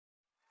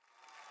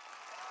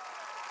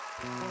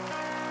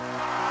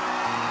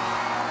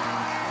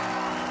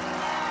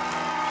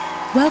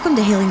Welcome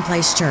to Healing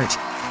Place Church,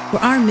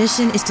 where our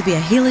mission is to be a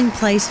healing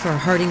place for a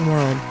hurting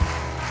world.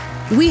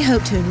 We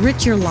hope to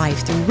enrich your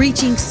life through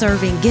reaching,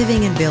 serving,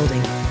 giving, and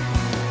building.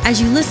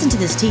 As you listen to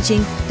this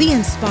teaching, be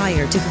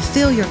inspired to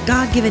fulfill your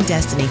God-given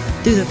destiny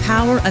through the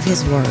power of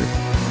His Word.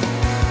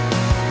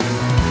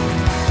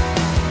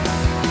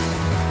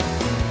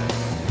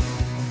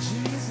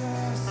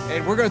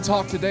 And we're going to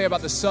talk today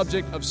about the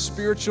subject of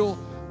spiritual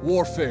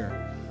warfare.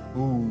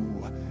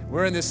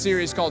 We're in this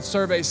series called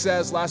Survey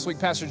Says. Last week,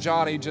 Pastor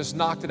Johnny just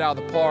knocked it out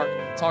of the park,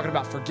 talking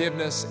about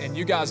forgiveness, and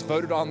you guys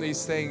voted on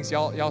these things.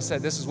 Y'all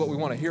said this is what we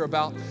want to hear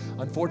about.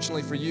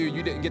 Unfortunately for you,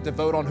 you didn't get to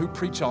vote on who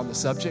preached on the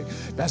subject.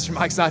 Pastor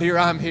Mike's not here,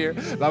 I'm here,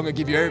 but I'm going to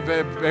give you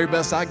every very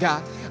best I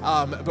got.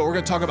 But we're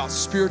going to talk about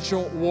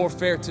spiritual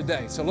warfare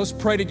today. So let's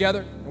pray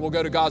together, and we'll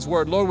go to God's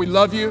Word. Lord, we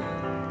love you.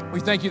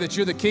 We thank you that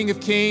you're the King of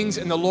Kings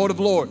and the Lord of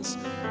Lords.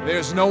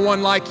 There's no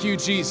one like you,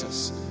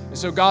 Jesus. And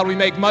so, God, we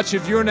make much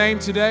of your name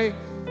today.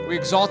 We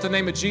exalt the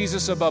name of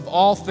Jesus above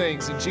all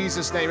things. In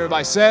Jesus' name,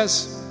 everybody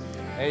says,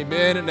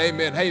 amen and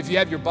amen. Hey, if you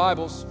have your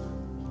Bibles,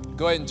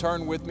 go ahead and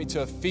turn with me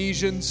to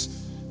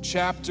Ephesians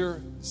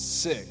chapter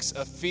 6.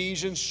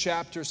 Ephesians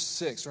chapter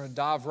 6. We're going to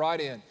dive right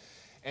in.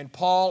 And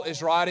Paul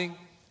is writing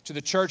to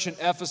the church in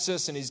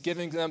Ephesus, and he's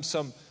giving them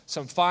some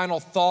final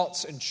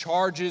thoughts and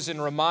charges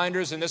and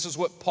reminders. And this is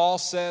what Paul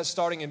says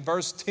starting in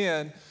verse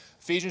 10.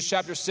 Ephesians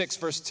chapter 6,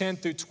 verse 10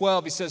 through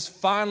 12. He says,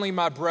 "Finally,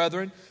 my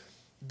brethren,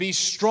 be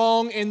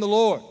strong in the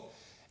Lord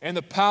and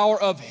the power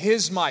of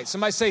His might."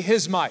 Somebody say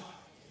His might.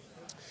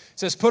 It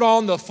says, "Put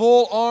on the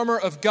full armor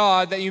of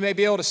God that you may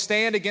be able to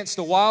stand against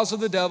the wiles of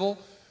the devil.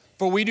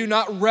 For we do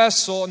not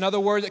wrestle," another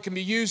word that can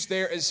be used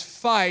there is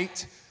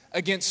fight,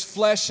 "against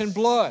flesh and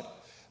blood,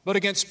 but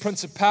against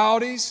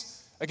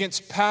principalities,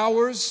 against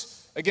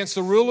powers, against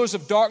the rulers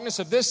of darkness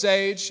of this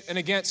age, and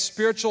against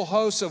spiritual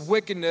hosts of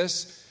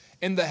wickedness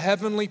in the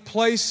heavenly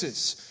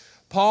places."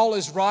 Paul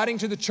is writing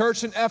to the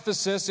church in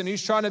Ephesus, and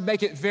he's trying to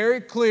make it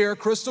very clear,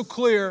 crystal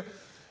clear,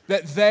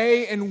 that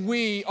they and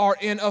we are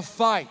in a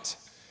fight.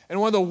 And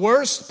one of the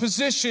worst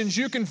positions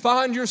you can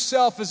find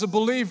yourself as a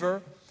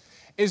believer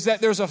is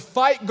that there's a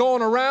fight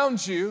going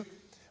around you,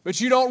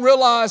 but you don't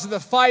realize that the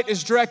fight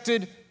is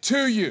directed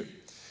to you.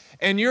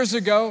 And years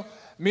ago,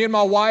 me and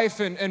my wife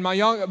and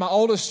my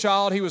oldest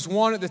child, he was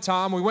 1 at the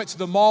time, we went to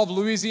the Mall of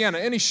Louisiana.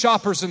 Any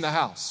shoppers in the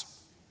house?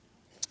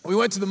 We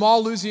went to the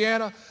Mall of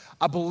Louisiana.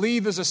 I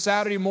believe it was a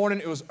Saturday morning.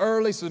 It was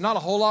early, so there's not a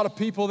whole lot of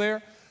people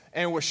there.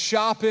 And we're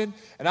shopping.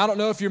 And I don't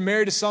know if you're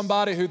married to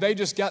somebody who they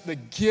just got the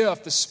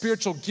gift, the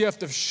spiritual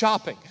gift of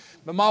shopping.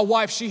 But my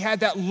wife, she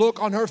had that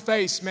look on her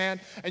face, man.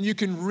 And you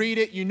can read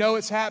it. You know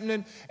it's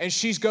happening. And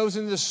she goes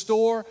into the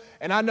store.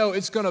 And I know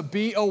it's going to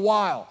be a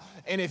while.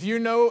 And if you're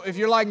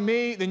like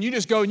me, then you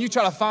just go and you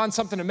try to find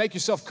something to make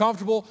yourself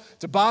comfortable,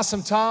 to buy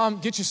some time,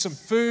 get you some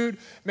food.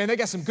 Man, they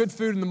got some good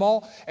food in the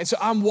mall. And so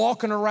I'm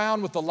walking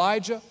around with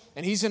Elijah,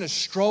 and he's in a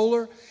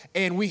stroller,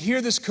 and we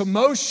hear this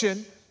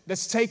commotion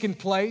that's taking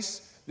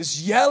place,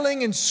 this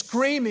yelling and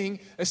screaming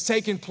that's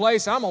taking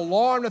place. I'm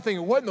alarmed. I'm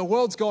thinking, what in the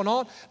world's going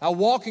on? I'm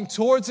walking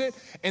towards it,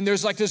 and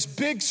there's like this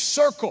big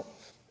circle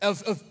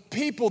of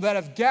people that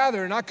have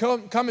gathered, and I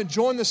come and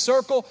join the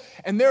circle,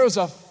 and there is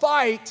a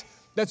fight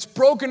that's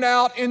broken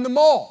out in the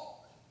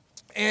mall.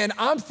 And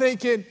I'm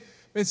thinking,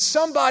 man,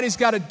 somebody's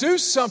got to do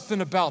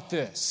something about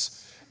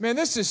this. Man,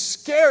 this is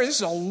scary. This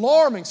is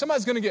alarming.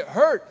 Somebody's going to get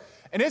hurt.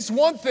 And it's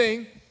one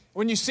thing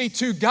when you see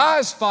two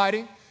guys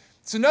fighting.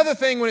 It's another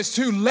thing when it's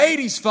two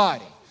ladies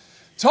fighting.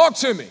 Talk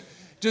to me.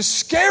 Just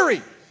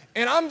scary.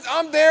 And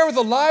I'm there with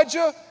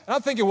Elijah, and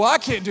I'm thinking, well, I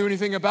can't do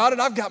anything about it.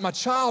 I've got my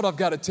child I've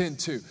got to tend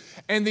to.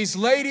 And these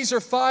ladies are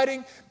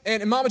fighting.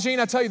 And Mama Jean,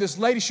 I tell you, this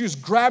lady, she was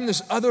grabbing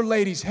this other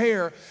lady's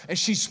hair, and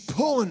she's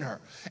pulling her.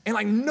 And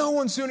like no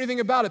one's doing anything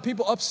about it.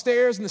 People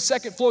upstairs in the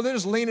second floor, they're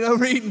just leaning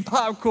over eating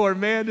popcorn,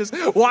 man, just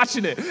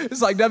watching it.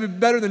 It's like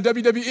better than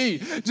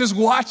WWE, just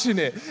watching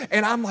it.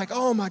 And I'm like,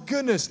 oh my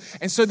goodness.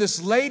 And so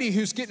this lady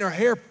who's getting her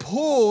hair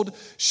pulled,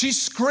 she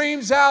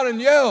screams out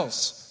and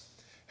yells,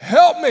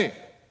 "Help me,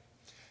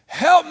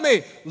 help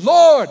me,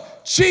 Lord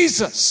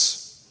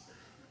Jesus."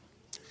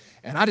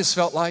 And I just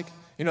felt like,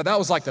 that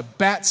was like the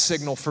bat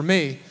signal for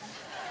me.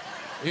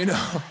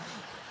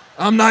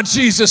 I'm not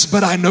Jesus,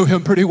 but I know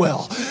Him pretty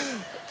well.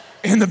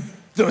 And the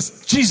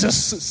Jesus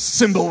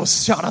symbol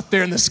was shot up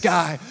there in the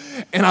sky.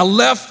 And I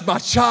left my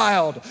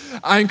child.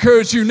 I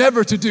encourage you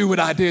never to do what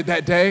I did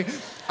that day.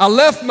 I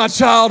left my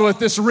child with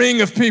this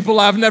ring of people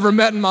I've never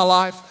met in my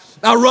life.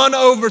 I run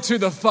over to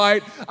the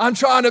fight. I'm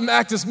trying to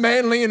act as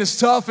manly and as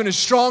tough and as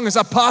strong as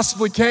I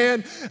possibly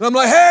can. And I'm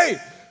like, hey,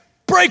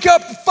 break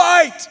up the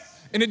fight.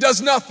 And it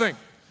does nothing.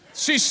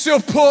 She's still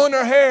pulling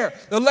her hair.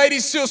 The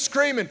lady's still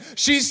screaming.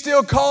 She's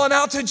still calling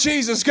out to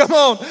Jesus. Come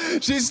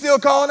on. She's still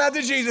calling out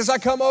to Jesus. I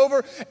come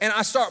over and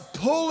I start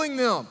pulling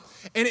them.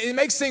 And it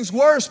makes things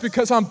worse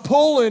because I'm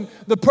pulling,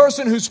 the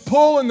person who's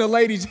pulling the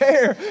lady's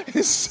hair.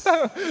 This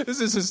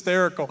is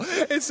hysterical.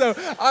 And so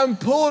I'm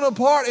pulling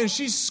apart and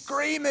she's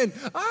screaming,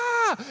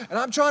 and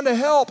I'm trying to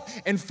help.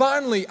 And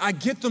finally, I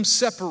get them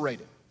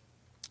separated.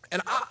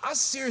 And I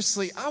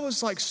seriously, I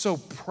was like so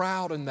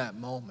proud in that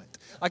moment.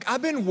 Like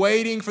I've been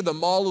waiting for the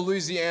Mall of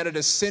Louisiana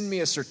to send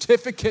me a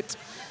certificate,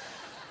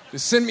 to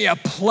send me a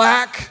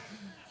plaque.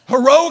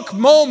 Heroic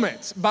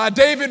moment by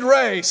David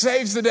Ray,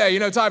 saves the day,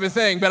 type of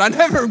thing. But I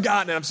never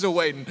gotten it. I'm still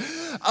waiting.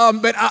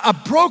 But I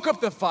broke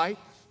up the fight.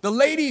 The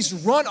ladies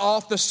run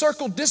off. The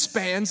circle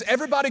disbands.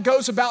 Everybody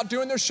goes about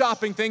doing their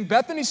shopping thing.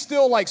 Bethany's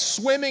still like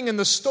swimming in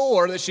the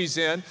store that she's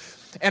in.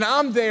 And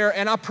I'm there,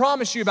 and I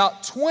promise you,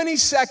 about 20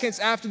 seconds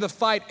after the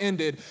fight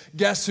ended,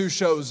 guess who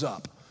shows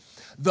up?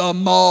 The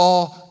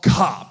mall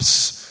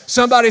cops.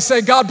 Somebody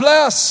say, God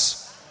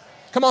bless.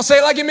 Come on, say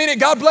it like you mean it.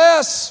 God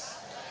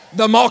bless.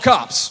 The mall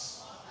cops.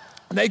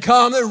 They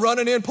come, they're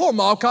running in. Poor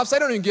mall cops, they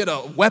don't even get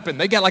a weapon.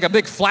 They got like a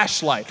big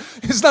flashlight.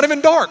 It's not even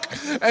dark.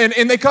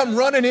 And they come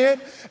running in,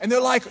 and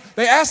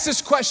they ask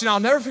this question, I'll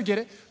never forget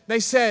it.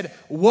 They said,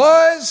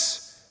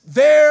 was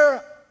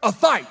there a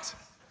fight?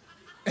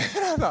 And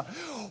I thought,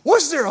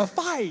 was there a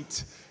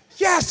fight?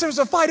 Yes, there was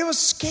a fight. It was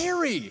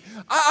scary.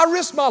 I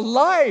risked my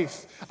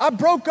life. I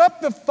broke up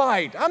the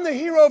fight. I'm the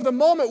hero of the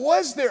moment.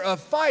 Was there a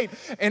fight?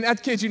 And I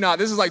kid you not,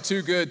 this is like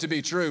too good to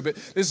be true, but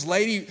this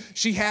lady,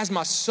 she has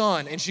my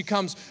son, and she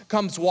comes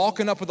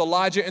walking up with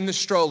Elijah in the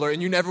stroller,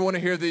 and you never want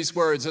to hear these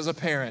words as a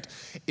parent.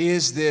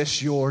 Is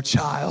this your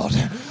child?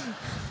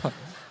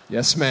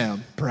 Yes,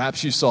 ma'am.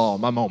 Perhaps you saw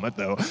my moment,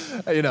 though.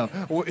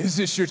 Is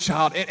this your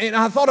child? And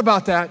I thought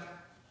about that,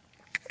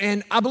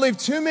 and I believe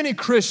too many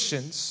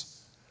Christians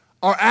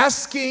are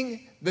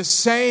asking the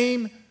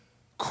same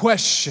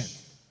question.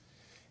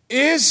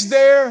 Is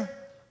there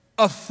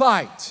a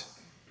fight?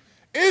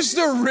 Is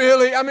there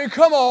really,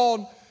 come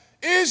on,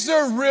 is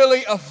there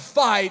really a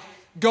fight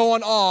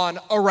going on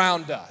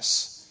around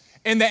us?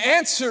 And the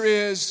answer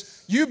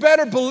is, you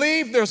better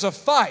believe there's a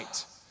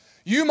fight.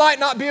 You might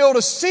not be able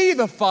to see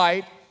the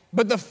fight,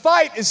 but the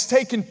fight is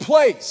taking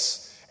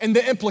place. And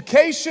the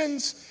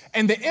implications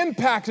and the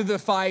impact of the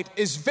fight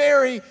is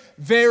very,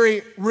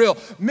 very real.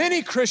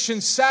 Many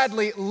Christians,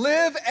 sadly,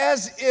 live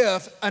as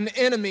if an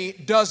enemy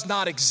does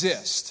not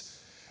exist.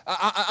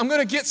 I'm going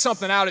to get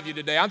something out of you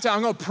today. I'm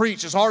going to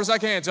preach as hard as I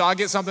can until I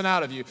get something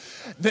out of you.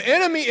 The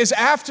enemy is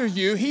after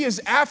you. He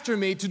is after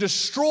me to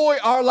destroy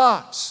our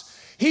lives.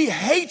 He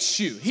hates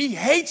you. He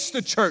hates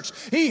the church.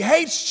 He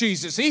hates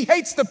Jesus. He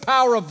hates the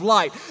power of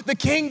light, the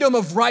kingdom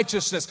of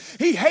righteousness.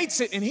 He hates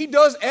it, and he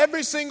does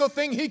every single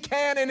thing he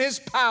can in his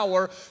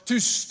power to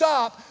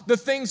stop the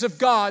things of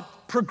God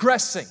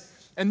progressing.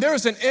 And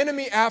there's an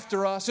enemy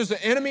after us. There's an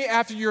enemy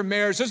after your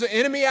marriage. There's an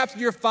enemy after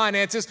your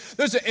finances.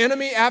 There's an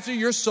enemy after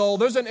your soul.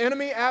 There's an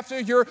enemy after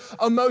your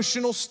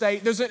emotional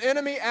state. There's an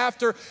enemy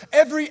after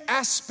every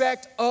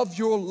aspect of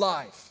your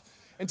life.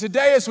 And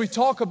today, as we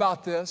talk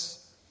about this,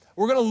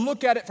 we're going to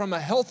look at it from a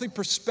healthy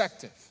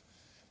perspective,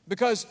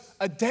 because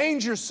a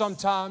danger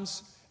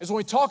sometimes is when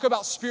we talk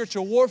about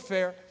spiritual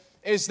warfare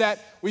is that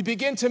we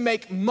begin to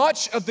make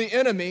much of the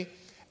enemy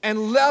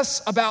and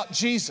less about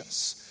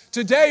Jesus.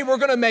 Today, we're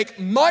going to make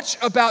much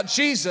about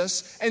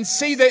Jesus and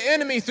see the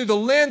enemy through the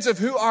lens of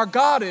who our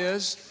God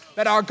is,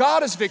 that our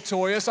God is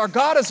victorious, our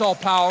God is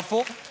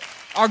all-powerful,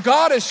 our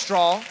God is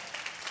strong.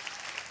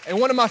 And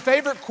one of my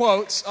favorite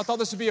quotes, I thought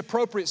this would be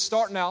appropriate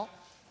starting out,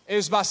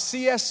 is by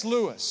C.S.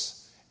 Lewis.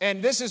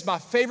 And this is my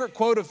favorite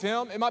quote of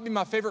him. It might be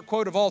my favorite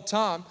quote of all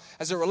time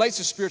as it relates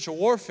to spiritual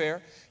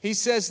warfare. He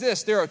says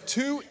this: there are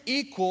two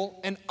equal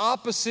and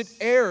opposite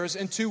errors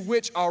into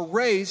which our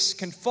race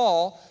can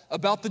fall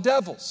about the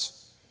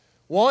devils.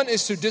 One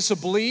is to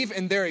disbelieve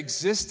in their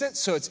existence,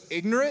 so it's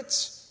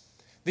ignorance.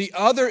 The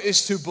other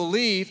is to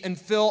believe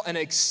and feel an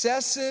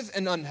excessive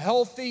and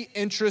unhealthy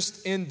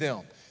interest in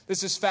them.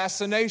 This is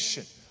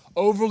fascination,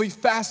 overly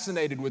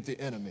fascinated with the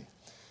enemy.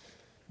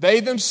 They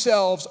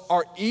themselves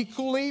are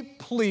equally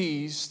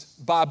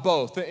pleased by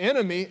both. The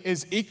enemy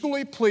is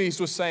equally pleased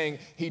with saying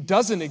he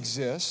doesn't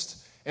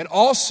exist, and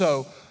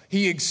also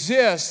he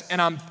exists, and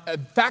I'm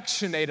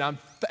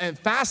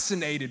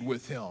fascinated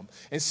with him.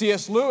 And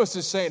C.S. Lewis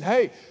is saying,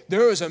 hey,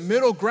 there is a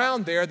middle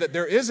ground there, that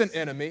there is an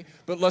enemy,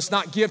 but let's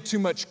not give too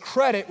much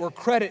credit where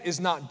credit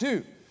is not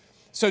due.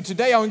 So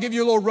today I'm going to give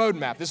you a little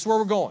roadmap. This is where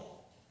we're going.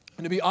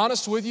 And to be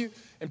honest with you,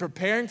 in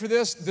preparing for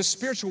this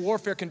spiritual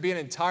warfare can be an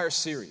entire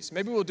series.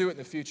 Maybe we'll do it in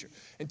the future.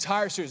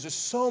 Entire series. There's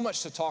so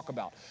much to talk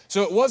about.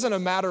 So it wasn't a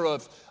matter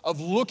of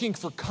looking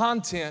for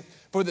content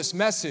for this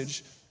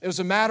message. It was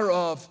a matter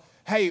of,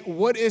 hey,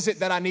 what is it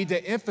that I need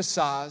to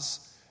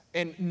emphasize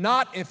and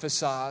not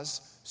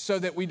emphasize so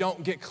that we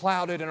don't get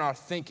clouded in our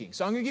thinking.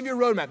 So I'm going to give you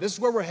a roadmap. This is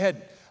where we're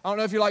heading. I don't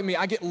know if you're like me.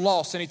 I get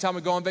lost anytime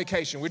we go on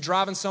vacation. We're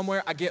driving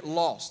somewhere, I get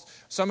lost.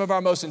 Some of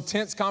our most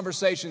intense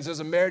conversations as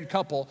a married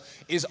couple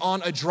is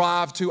on a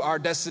drive to our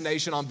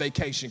destination on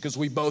vacation because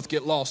we both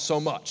get lost so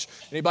much.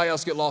 Anybody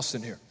else get lost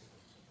in here?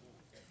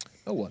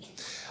 No one.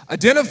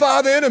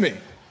 Identify the enemy.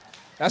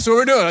 That's what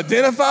we're doing.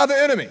 Identify the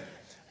enemy.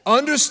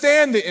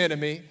 Understand the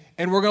enemy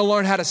and we're going to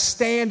learn how to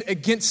stand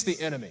against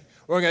the enemy.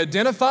 We're going to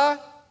identify,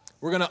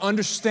 we're going to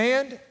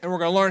understand, and we're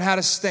going to learn how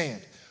to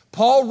stand.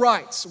 Paul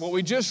writes, what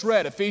we just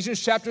read, Ephesians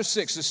chapter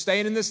 6, is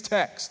staying in this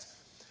text.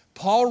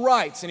 Paul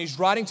writes, and he's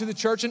writing to the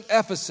church in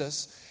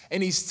Ephesus,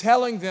 and he's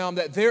telling them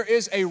that there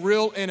is a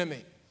real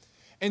enemy.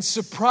 And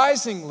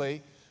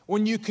surprisingly,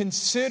 when you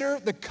consider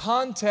the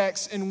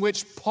context in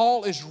which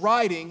Paul is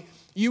writing,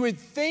 you would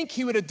think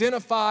he would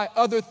identify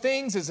other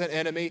things as an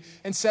enemy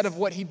instead of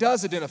what he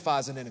does identify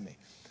as an enemy.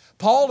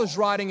 Paul is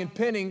writing and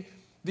penning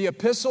the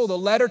epistle, the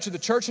letter to the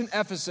church in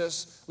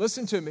Ephesus,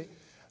 listen to me,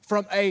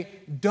 from a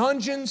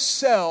dungeon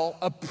cell,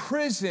 a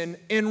prison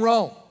in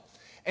Rome.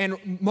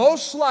 And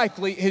most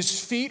likely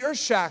his feet are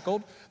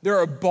shackled, there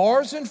are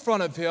bars in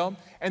front of him,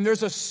 and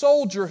there's a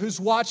soldier who's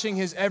watching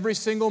his every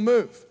single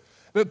move.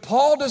 But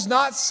Paul does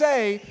not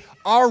say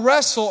our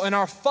wrestle and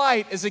our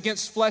fight is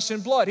against flesh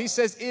and blood. He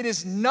says it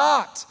is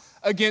not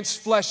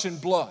against flesh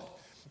and blood.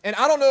 And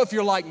I don't know if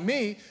you're like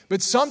me,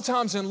 but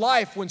sometimes in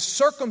life when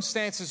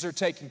circumstances are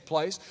taking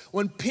place,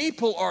 when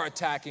people are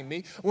attacking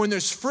me, when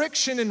there's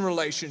friction in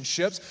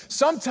relationships,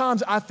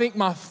 sometimes I think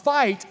my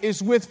fight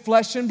is with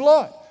flesh and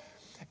blood.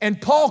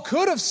 And Paul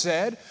could have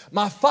said,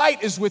 my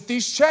fight is with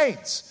these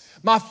chains.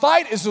 My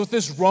fight is with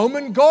this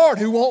Roman guard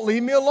who won't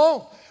leave me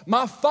alone.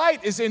 My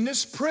fight is in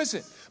this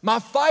prison. My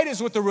fight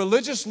is with the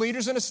religious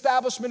leaders and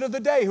establishment of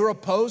the day who are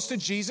opposed to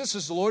Jesus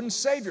as the Lord and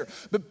Savior.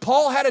 But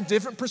Paul had a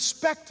different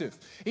perspective.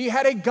 He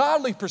had a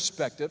godly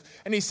perspective.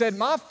 And he said,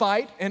 my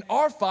fight and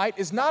our fight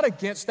is not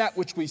against that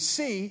which we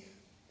see,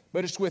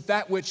 but it's with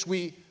that which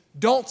we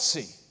don't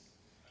see.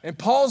 And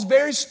Paul's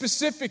very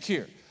specific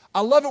here.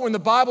 I love it when the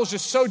Bible's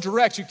just so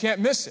direct you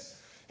can't miss it.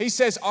 He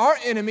says our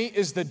enemy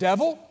is the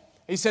devil.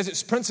 He says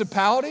it's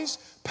principalities,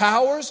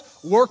 powers,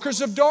 workers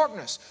of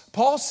darkness.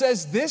 Paul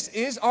says this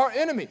is our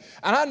enemy.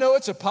 And I know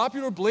it's a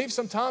popular belief.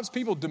 Sometimes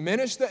people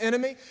diminish the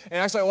enemy.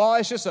 And I say, well,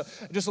 it's just a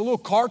little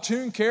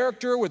cartoon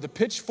character with a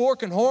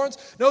pitchfork and horns.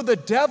 No, the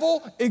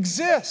devil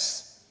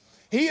exists.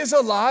 He is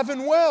alive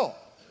and well.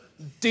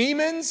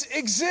 Demons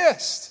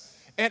exist.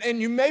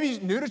 And you may be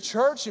new to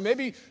church. You may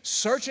be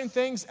searching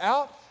things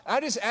out. I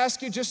just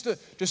ask you just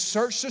to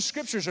search the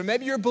scriptures, or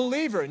maybe you're a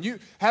believer and you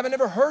haven't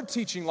ever heard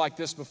teaching like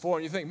this before,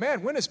 and you think,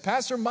 man, when is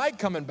Pastor Mike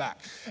coming back?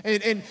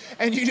 And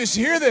you just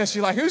hear this,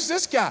 you're like, who's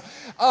this guy?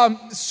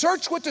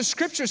 Search what the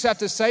scriptures have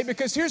to say,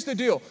 because here's the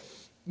deal.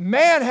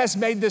 Man has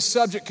made this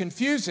subject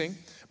confusing,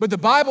 but the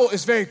Bible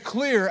is very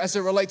clear as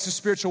it relates to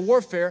spiritual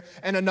warfare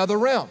and another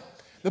realm.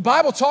 The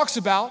Bible talks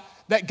about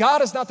that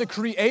God is not the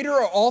creator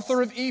or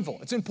author of evil.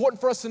 It's important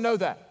for us to know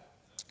that.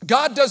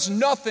 God does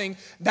nothing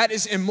that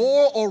is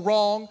immoral or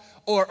wrong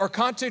or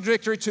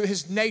contradictory to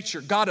his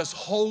nature. God is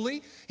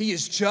holy, he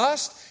is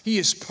just, he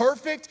is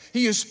perfect,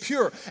 he is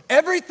pure.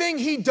 Everything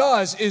he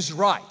does is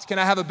right. Can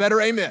I have a better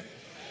amen?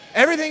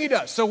 Everything he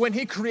does. So when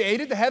he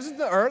created the heavens and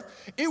the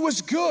earth, it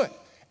was good.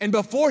 And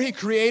before he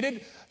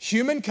created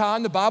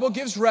humankind, the Bible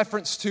gives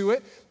reference to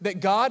it, that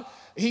God,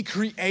 he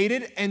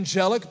created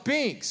angelic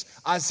beings.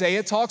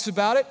 Isaiah talks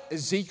about it.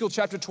 Ezekiel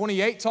chapter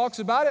 28 talks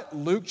about it.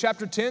 Luke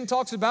chapter 10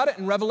 talks about it.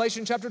 And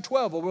Revelation chapter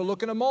 12, where we'll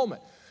look in a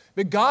moment.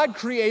 But God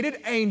created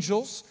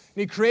angels,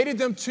 and he created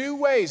them two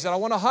ways that I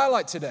want to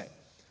highlight today.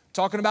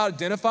 Talking about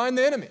identifying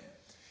the enemy.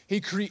 He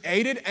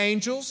created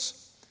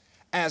angels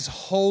as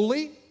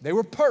holy. They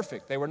were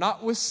perfect. They were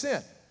not with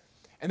sin.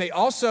 And they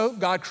also,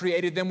 God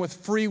created them with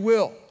free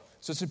will.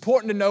 So it's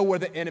important to know where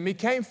the enemy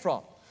came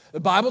from. The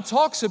Bible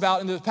talks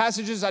about, in the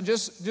passages I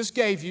just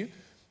gave you,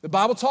 the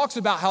Bible talks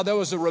about how there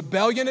was a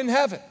rebellion in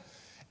heaven,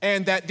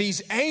 and that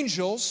these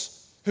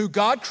angels who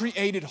God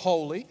created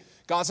holy,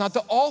 God's not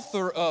the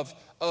author of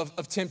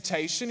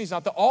temptation, he's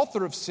not the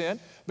author of sin,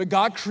 but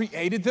God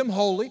created them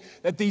holy,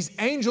 that these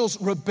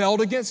angels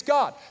rebelled against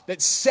God, that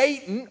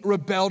Satan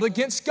rebelled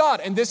against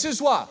God. And this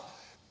is why.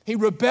 He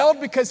rebelled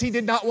because he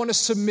did not want to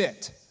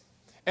submit.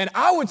 And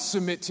I would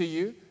submit to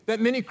you that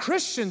many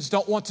Christians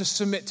don't want to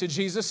submit to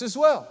Jesus as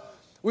well.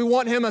 We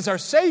want him as our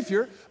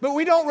Savior, but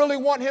we don't really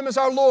want him as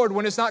our Lord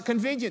when it's not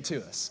convenient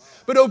to us.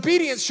 But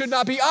obedience should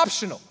not be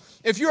optional.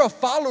 If you're a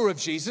follower of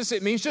Jesus,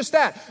 it means just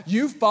that.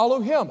 You follow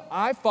him.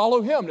 I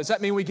follow him. Does that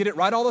mean we get it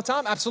right all the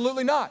time?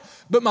 Absolutely not.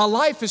 But my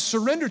life is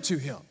surrendered to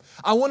him.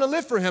 I want to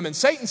live for him. And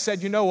Satan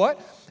said, you know what?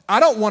 I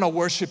don't want to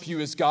worship you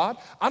as God.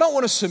 I don't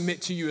want to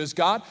submit to you as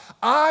God.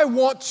 I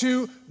want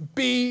to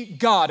be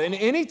God. And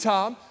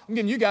anytime, I'm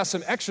giving you guys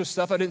some extra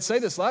stuff. I didn't say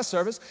this last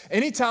service.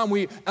 Anytime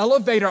we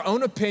elevate our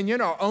own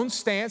opinion, our own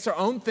stance, our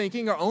own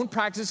thinking, our own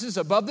practices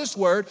above this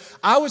word,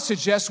 I would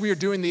suggest we are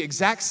doing the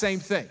exact same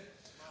thing.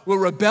 We're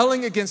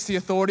rebelling against the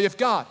authority of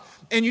God.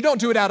 And you don't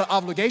do it out of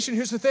obligation.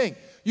 Here's the thing.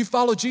 You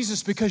follow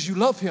Jesus because you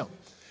love him.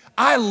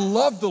 I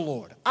love the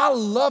Lord. I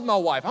love my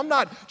wife. I'm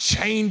not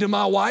chained to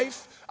my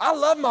wife. I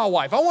love my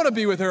wife. I want to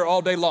be with her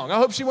all day long. I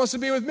hope she wants to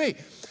be with me.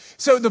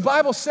 So the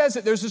Bible says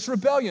that there's this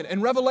rebellion. In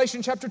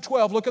Revelation chapter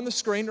 12, look on the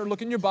screen or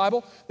look in your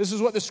Bible. This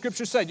is what the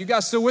scripture said. You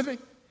guys still with me?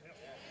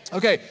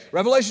 Okay,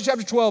 Revelation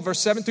chapter 12, verse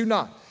 7 through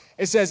 9.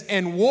 It says,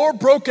 and war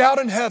broke out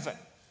in heaven.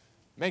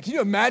 Man, can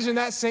you imagine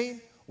that scene?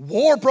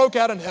 War broke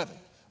out in heaven.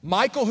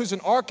 Michael, who's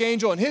an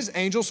archangel, and his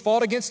angels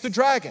fought against the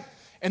dragon.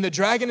 And the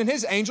dragon and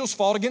his angels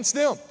fought against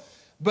them.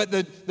 But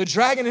the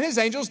dragon and his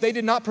angels, they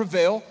did not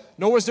prevail,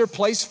 nor was their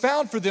place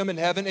found for them in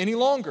heaven any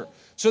longer.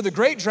 So the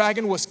great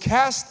dragon was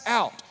cast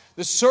out,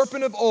 the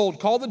serpent of old,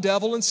 called the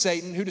devil and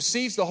Satan, who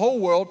deceives the whole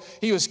world.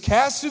 He was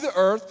cast to the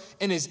earth,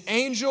 and his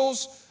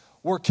angels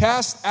were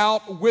cast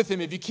out with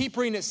him. If you keep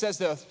reading, it says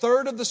that a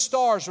third of the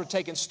stars were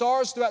taken.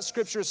 Stars throughout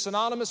Scripture is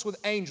synonymous with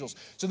angels.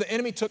 So the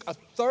enemy took a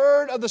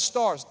third of the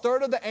stars,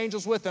 third of the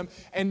angels with him,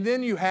 and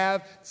then you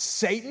have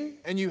Satan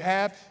and you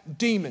have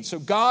demons. So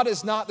God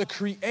is not the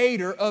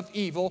creator of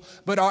evil,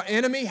 but our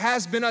enemy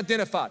has been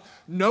identified.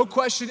 No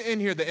question in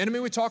here, the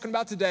enemy we're talking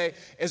about today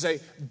is a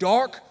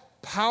dark,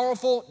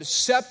 powerful,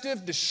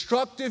 deceptive,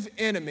 destructive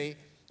enemy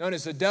known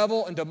as the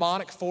devil and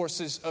demonic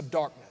forces of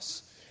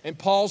darkness. And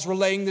Paul's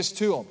relaying this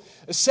to him.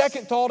 The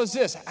second thought is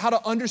this: how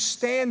to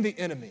understand the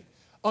enemy.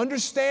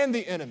 Understand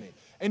the enemy.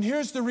 And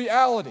here's the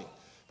reality.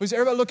 Please,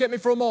 everybody look at me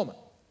for a moment.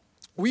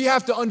 We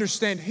have to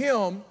understand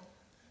him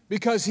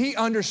because he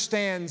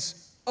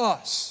understands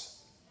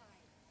us.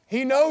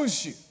 He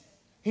knows you.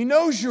 He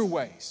knows your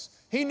ways.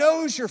 He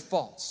knows your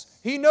faults.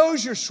 He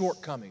knows your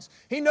shortcomings.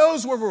 He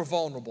knows where we're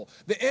vulnerable.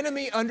 The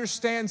enemy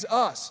understands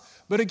us.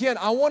 But again,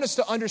 I want us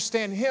to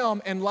understand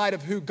him in light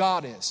of who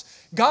God is.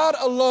 God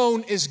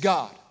alone is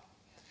God.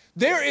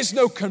 There is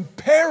no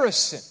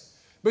comparison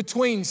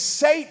between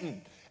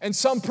Satan and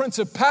some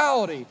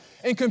principality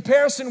in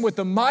comparison with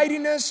the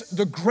mightiness,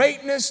 the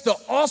greatness, the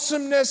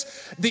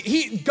awesomeness.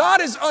 God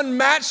is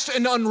unmatched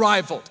and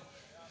unrivaled.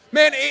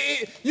 Man,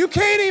 you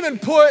can't even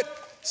put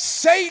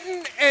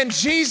Satan and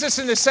Jesus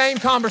in the same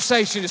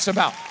conversation just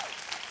about,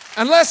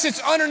 unless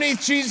it's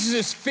underneath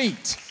Jesus'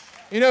 feet.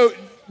 You know,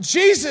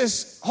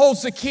 Jesus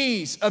holds the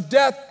keys of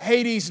death,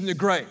 Hades, and the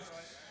grave.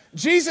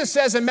 Jesus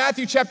says in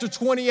Matthew chapter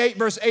 28,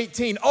 verse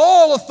 18,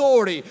 all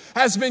authority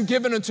has been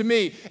given unto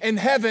me in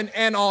heaven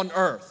and on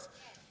earth.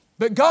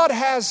 But God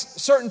has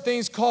certain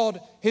things called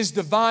his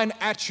divine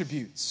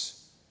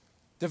attributes.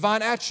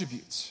 Divine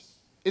attributes.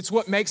 It's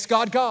what makes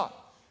God God.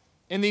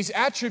 And these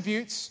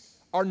attributes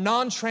are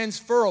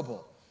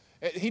non-transferable.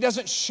 He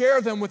doesn't share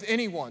them with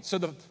anyone. So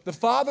the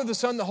Father, the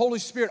Son, the Holy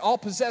Spirit all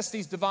possess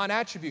these divine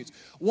attributes.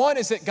 One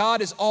is that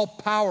God is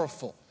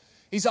all-powerful.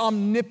 He's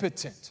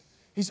omnipotent.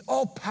 He's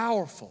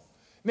all-powerful.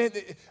 Man,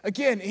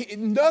 again,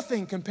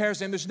 nothing compares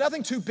to him. There's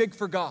nothing too big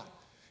for God.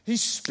 He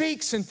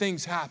speaks and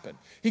things happen.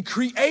 He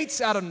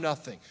creates out of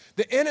nothing.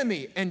 The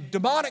enemy and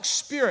demonic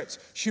spirits,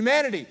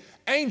 humanity,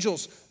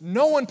 angels,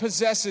 no one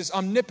possesses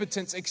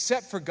omnipotence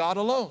except for God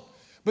alone.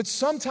 But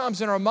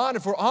sometimes in our mind,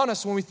 if we're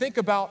honest, when we think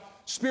about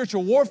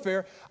spiritual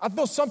warfare, I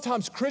feel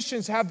sometimes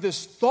Christians have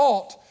this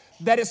thought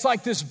that it's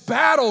like this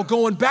battle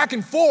going back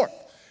and forth.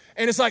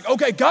 And it's like,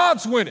 okay,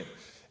 God's winning.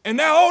 And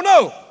now, oh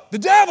no, the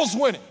devil's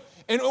winning.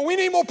 And we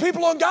need more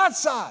people on God's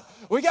side.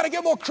 We got to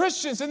get more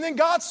Christians, and then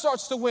God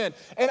starts to win.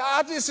 And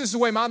this is the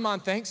way my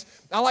mind thinks.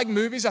 I like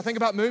movies. I think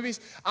about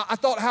movies. I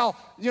thought how,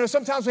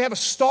 sometimes we have a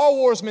Star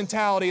Wars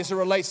mentality as it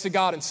relates to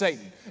God and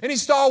Satan. Any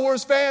Star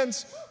Wars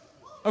fans?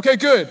 Okay,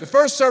 good. The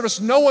first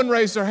service, no one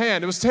raised their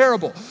hand. It was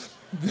terrible.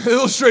 The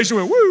illustration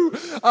went, woo.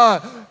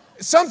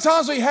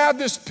 Sometimes we have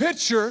this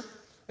picture.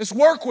 Let's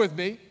work with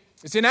me.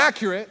 It's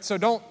inaccurate, so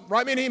don't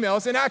write me an email.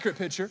 It's an inaccurate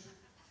picture.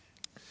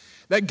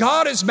 That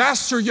God is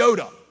Master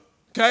Yoda,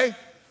 okay?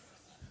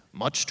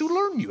 Much to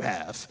learn you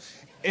have.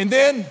 And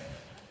then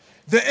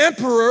the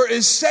emperor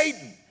is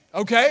Satan,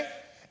 okay?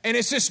 And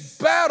it's this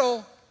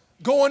battle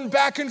going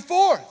back and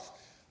forth.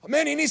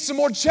 Man, he needs some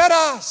more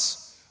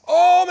Jedis.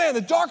 Oh man,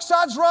 the dark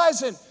side's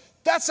rising.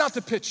 That's not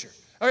the picture.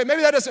 Okay,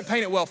 maybe that doesn't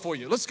paint it well for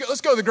you. Let's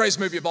go to the greatest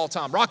movie of all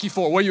time, Rocky IV.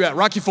 Where you at?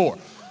 Rocky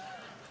IV.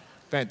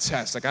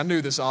 Fantastic. I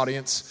knew this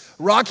audience.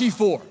 Rocky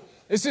IV.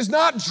 This is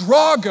not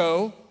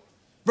Drago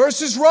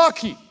versus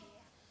Rocky.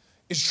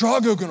 Is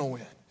Drago going to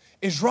win?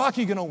 Is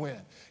Rocky going to win?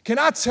 Can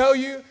I tell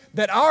you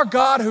that our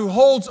God, who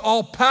holds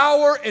all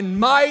power and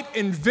might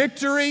and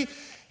victory,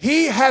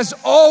 he has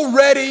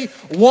already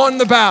won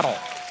the battle.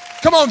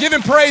 Come on, give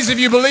him praise if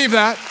you believe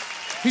that.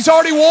 He's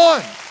already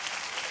won.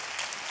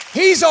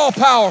 He's all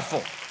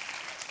powerful.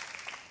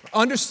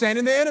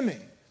 Understanding the enemy.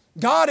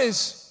 God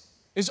is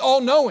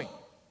all-knowing.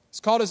 It's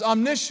called his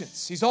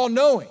omniscience. He's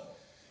all-knowing.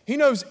 He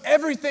knows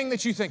everything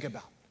that you think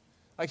about.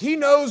 Like he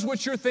knows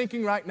what you're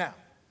thinking right now.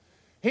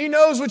 He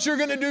knows what you're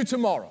going to do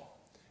tomorrow.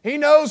 He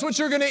knows what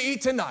you're going to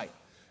eat tonight.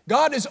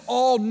 God is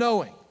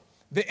all-knowing.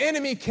 The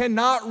enemy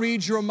cannot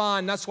read your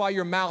mind. That's why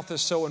your mouth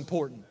is so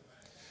important.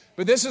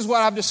 But this is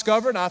what I've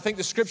discovered, and I think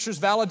the scriptures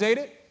validate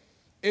it,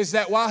 is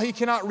that while he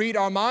cannot read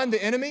our mind,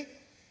 the enemy,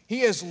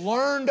 he has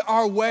learned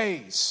our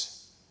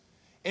ways.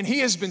 And he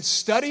has been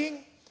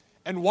studying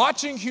and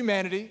watching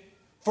humanity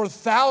for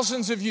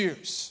thousands of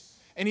years.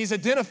 And he's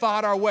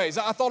identified our ways.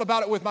 I thought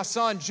about it with my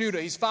son,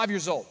 Judah. He's 5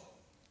 years old.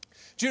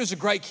 Judah's a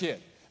great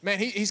kid. Man,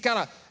 he's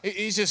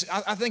just,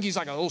 I think he's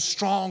like a little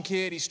strong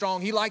kid. He's strong.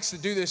 He likes to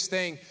do this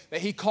thing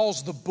that he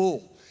calls the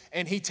bull.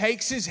 And he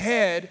takes his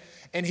head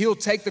and he'll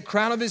take the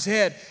crown of his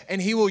head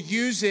and he will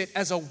use it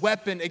as a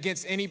weapon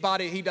against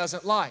anybody he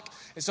doesn't like.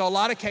 And so a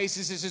lot of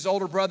cases it's his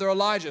older brother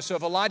Elijah. So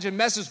if Elijah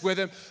messes with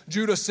him,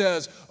 Judah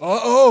says,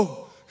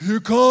 uh-oh, here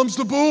comes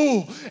the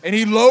bull. And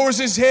he lowers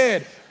his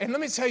head. And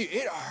let me tell you,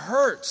 it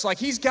hurts. Like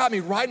he's got me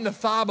right in the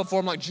thigh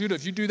before. I'm like, Judah,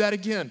 if you do that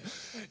again,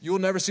 you'll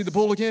never see the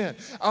bull again.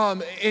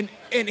 And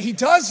he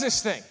does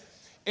this thing.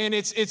 And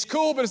it's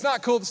cool, but it's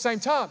not cool at the same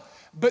time.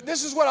 But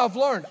this is what I've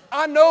learned.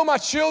 I know my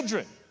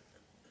children.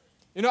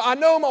 You know, I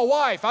know my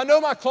wife. I know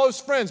my close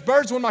friends.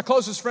 Bird's one of my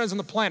closest friends on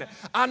the planet.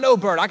 I know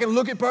Bird. I can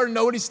look at Bird and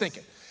know what he's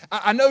thinking.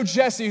 I know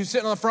Jesse, who's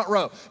sitting on the front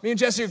row. Me and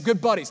Jesse are good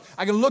buddies.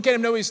 I can look at him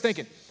and know what he's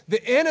thinking.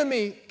 The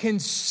enemy can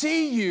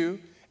see you,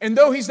 and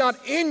though he's not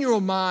in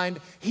your mind,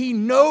 he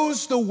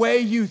knows the way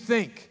you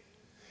think.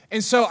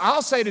 And so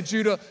I'll say to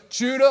Judah,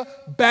 Judah,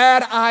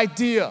 bad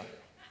idea.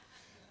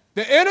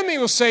 The enemy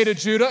will say to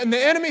Judah, and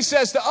the enemy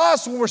says to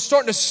us when we're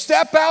starting to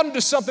step out into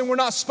something we're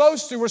not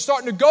supposed to, we're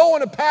starting to go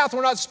on a path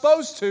we're not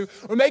supposed to,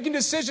 we're making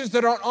decisions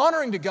that aren't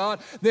honoring to God,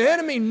 the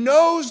enemy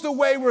knows the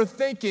way we're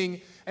thinking,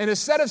 and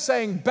instead of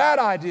saying bad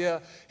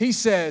idea, he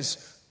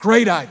says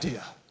great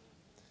idea.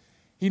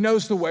 He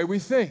knows the way we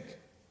think.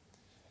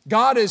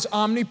 God is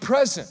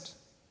omnipresent.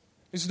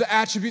 These are the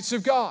attributes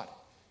of God.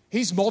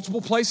 He's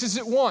multiple places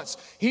at once.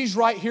 He's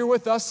right here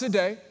with us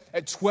today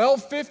at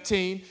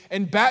 12:15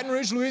 in Baton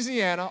Rouge,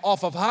 Louisiana,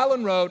 off of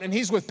Highland Road, and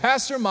he's with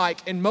Pastor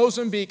Mike in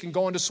Mozambique and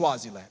going to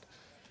Swaziland.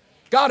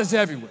 God is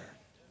everywhere.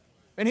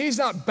 And he's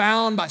not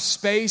bound by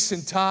space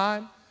and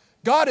time.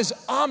 God is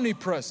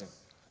omnipresent.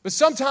 But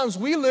sometimes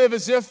we live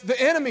as if the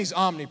enemy's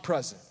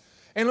omnipresent.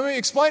 And let me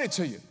explain it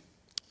to you.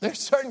 There's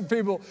certain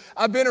people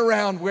I've been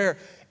around where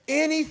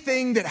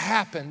anything that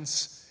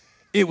happens,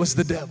 it was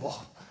the devil.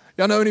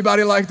 Y'all know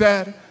anybody like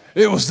that?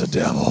 It was the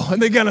devil.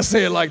 And they gotta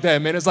say it like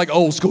that, man. It's like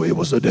old school, it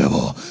was the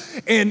devil.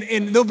 And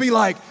they'll be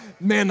like,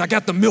 man, I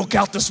got the milk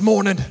out this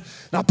morning,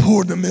 and I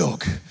poured the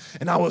milk,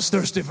 and I was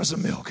thirsty for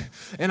some milk.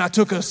 And I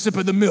took a sip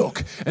of the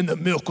milk, and the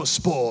milk was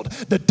spoiled.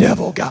 The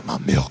devil got my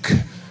milk.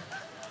 And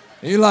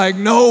you're like,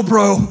 no,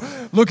 bro,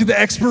 look at the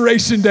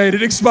expiration date.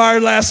 It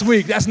expired last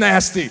week. That's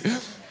nasty.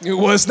 It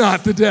was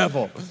not the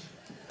devil.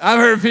 I've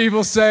heard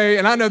people say,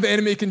 and I know the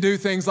enemy can do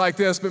things like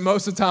this, but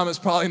most of the time it's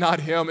probably not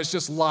him. It's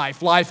just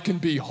life. Life can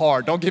be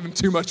hard. Don't give him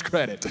too much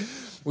credit.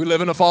 We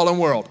live in a fallen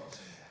world.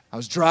 I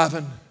was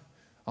driving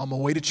on my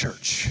way to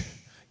church.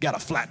 Got a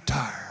flat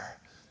tire.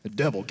 The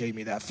devil gave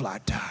me that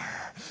flat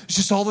tire. It's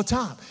just all the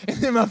time. And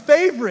then my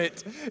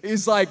favorite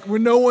is like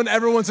when no one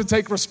ever wants to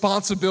take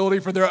responsibility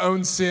for their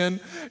own sin.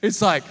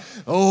 It's like,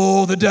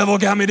 oh, the devil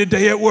got me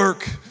today at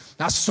work.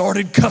 I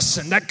started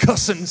cussing. That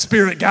cussing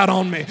spirit got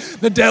on me.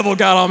 The devil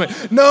got on me.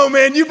 No,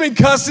 man, you've been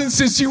cussing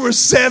since you were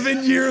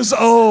 7 years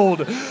old.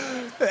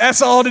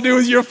 That's all to do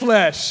with your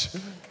flesh.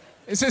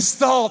 It's this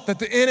thought that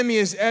the enemy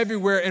is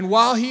everywhere. And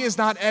while he is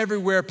not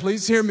everywhere,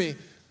 please hear me,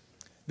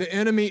 the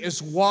enemy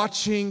is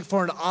watching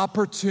for an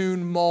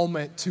opportune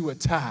moment to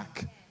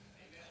attack.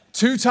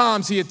 2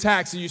 times he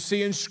attacks that you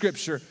see in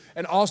Scripture,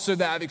 and also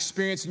that I've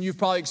experienced and you've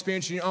probably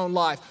experienced in your own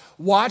life.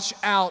 Watch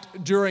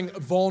out during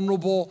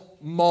vulnerable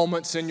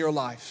moments in your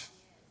life.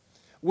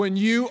 When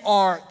you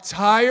are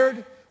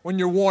tired, when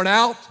you're worn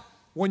out,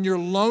 when you're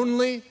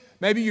lonely,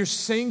 maybe you're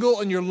single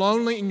and you're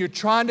lonely and you're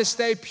trying to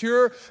stay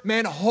pure,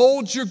 man,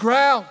 hold your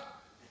ground.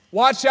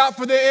 Watch out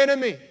for the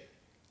enemy.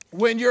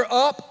 When you're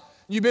up,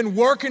 you've been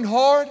working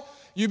hard,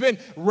 you've been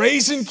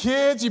raising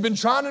kids, you've been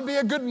trying to be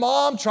a good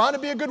mom, trying to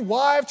be a good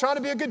wife, trying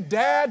to be a good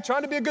dad,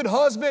 trying to be a good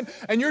husband,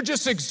 and you're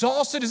just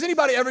exhausted. Does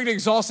anybody ever get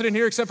exhausted in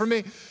here except for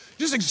me?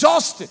 Just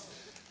exhausted.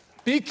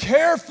 Be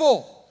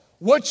careful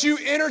what you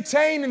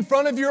entertain in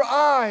front of your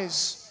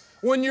eyes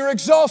when you're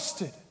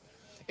exhausted.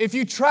 If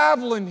you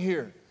travel in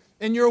here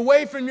and you're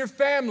away from your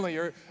family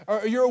or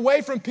you're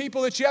away from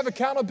people that you have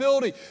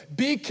accountability,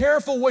 be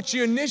careful what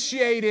you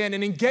initiate in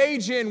and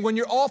engage in when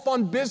you're off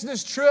on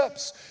business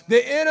trips.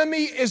 The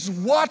enemy is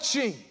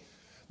watching.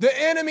 The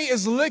enemy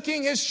is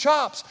licking his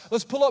chops.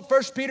 Let's pull up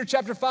 1 Peter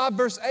chapter 5,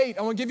 verse 8.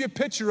 I want to give you a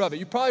picture of it.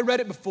 You probably read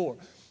it before.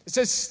 It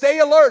says, stay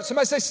alert.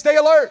 Somebody say, stay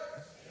alert.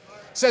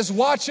 It says,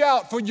 watch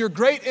out for your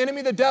great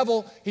enemy, the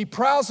devil. He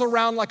prowls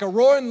around like a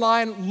roaring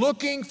lion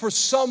looking for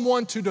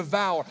someone to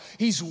devour.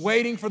 He's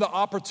waiting for the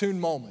opportune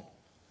moment.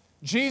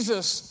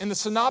 Jesus, in the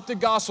Synoptic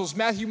Gospels,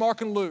 Matthew,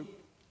 Mark, and Luke,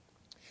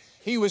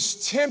 he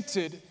was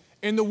tempted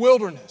in the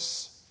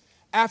wilderness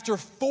after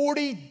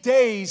 40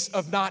 days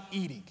of not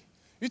eating.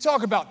 You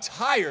talk about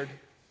tired,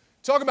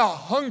 talk about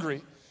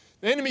hungry.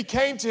 The enemy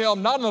came to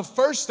him not on the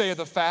first day of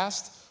the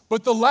fast,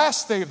 but the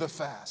last day of the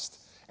fast.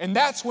 And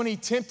that's when he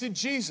tempted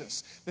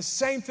Jesus. The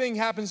same thing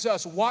happens to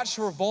us. Watch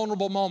for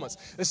vulnerable moments.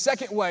 The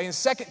second way and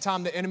second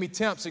time the enemy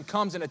tempts and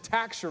comes and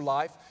attacks your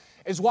life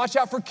is watch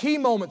out for key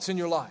moments in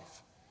your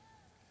life.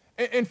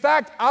 In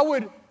fact, I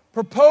would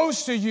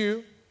propose to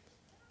you,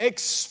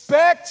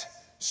 expect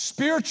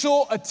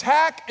spiritual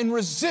attack and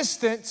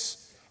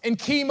resistance in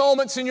key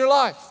moments in your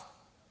life.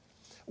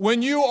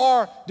 When you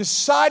are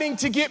deciding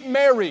to get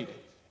married,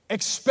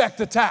 expect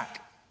attack.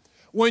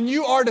 When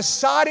you are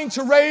deciding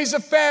to raise a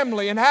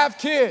family and have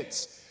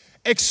kids,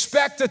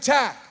 Expect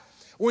attack.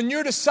 When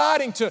you're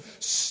deciding to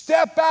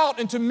step out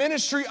into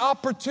ministry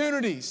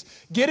opportunities,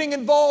 getting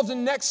involved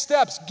in next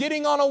steps,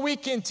 getting on a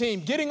weekend team,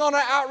 getting on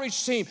an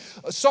outreach team,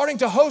 starting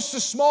to host a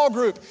small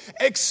group,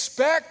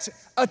 expect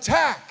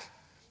attack.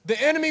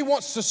 The enemy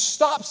wants to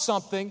stop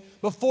something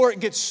before it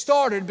gets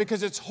started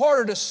because it's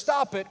harder to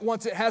stop it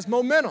once it has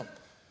momentum.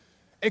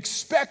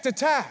 Expect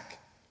attack.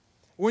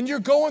 When you're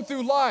going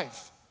through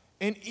life,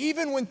 and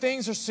even when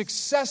things are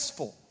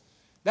successful,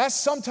 that's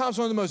sometimes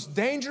one of the most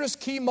dangerous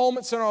key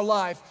moments in our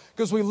life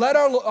because we let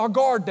our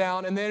guard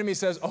down and the enemy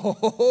says,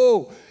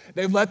 oh,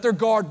 they've let their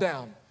guard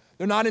down.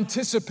 They're not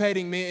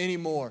anticipating me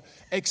anymore.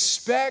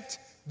 Expect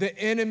the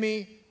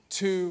enemy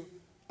to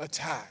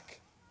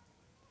attack.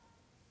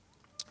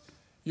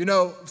 You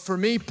know, for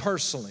me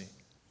personally,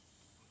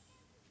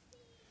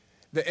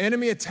 the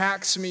enemy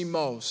attacks me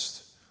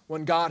most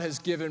when God has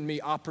given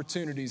me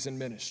opportunities in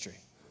ministry.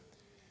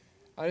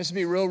 I just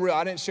be real.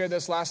 I didn't share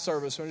this last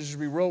service. I'm just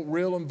be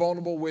real and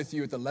vulnerable with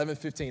you at the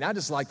 11:15. I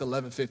just like the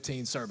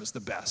 11:15 service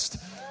the best.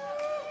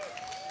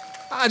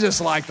 I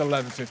just like the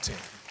 11:15.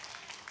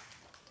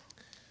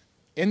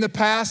 In the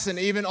past and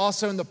even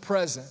also in the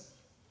present,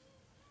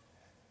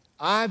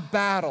 I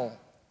battle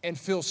and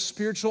feel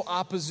spiritual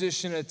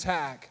opposition and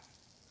attack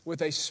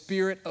with a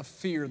spirit of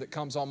fear that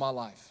comes on my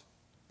life.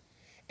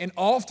 And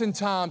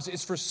oftentimes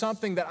it's for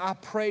something that I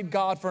prayed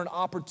God for an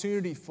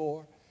opportunity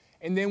for.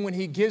 And then when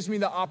he gives me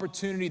the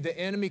opportunity, the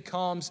enemy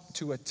comes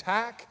to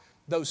attack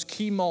those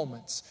key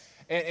moments.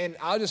 And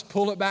I'll just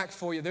pull it back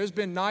for you. There's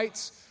been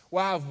nights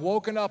where I've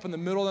woken up in the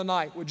middle of the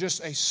night with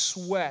just a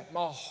sweat,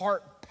 my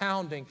heart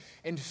pounding,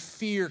 and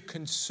fear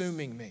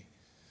consuming me.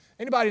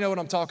 Anybody know what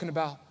I'm talking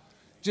about?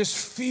 Just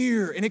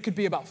fear. And it could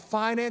be about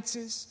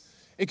finances.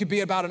 It could be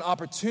about an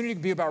opportunity. It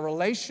could be about a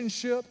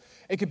relationship.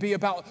 It could be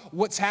about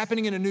what's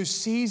happening in a new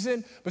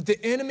season. But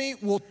the enemy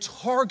will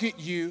target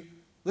you,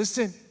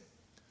 listen,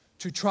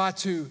 to try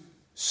to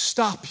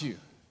stop you.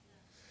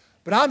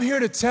 But I'm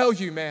here to tell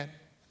you, man,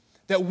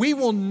 that we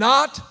will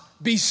not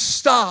be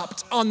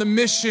stopped on the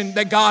mission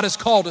that God has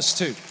called us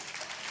to.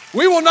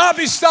 We will not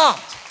be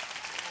stopped.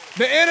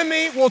 The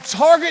enemy will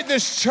target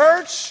this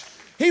church.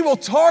 He will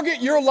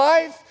target your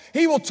life.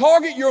 He will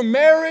target your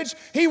marriage.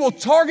 He will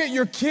target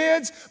your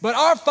kids. But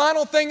our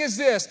final thing is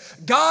this: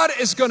 God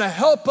is going to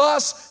help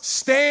us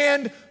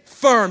stand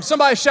firm.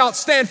 Somebody shout,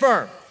 stand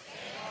firm.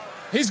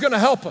 He's going to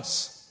help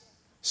us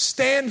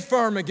stand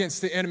firm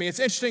against the enemy. It's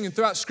interesting, and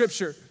throughout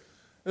Scripture,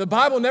 the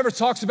Bible never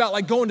talks about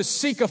like going to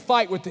seek a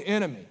fight with the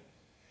enemy.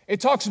 It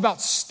talks about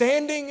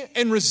standing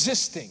and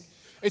resisting.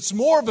 It's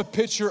more of a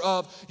picture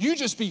of you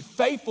just be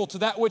faithful to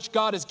that which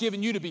God has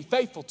given you to be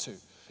faithful to.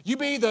 You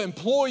be the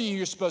employee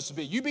you're supposed to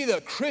be. You be the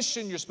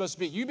Christian you're supposed to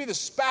be. You be the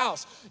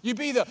spouse. You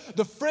be the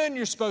friend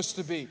you're supposed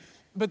to be.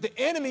 But the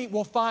enemy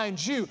will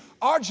find you.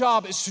 Our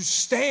job is to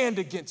stand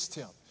against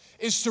him,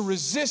 is to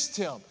resist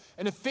him.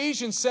 And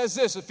Ephesians says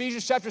this,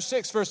 Ephesians chapter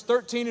 6, verse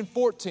 13 and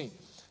 14.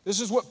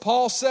 This is what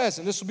Paul says,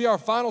 and this will be our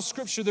final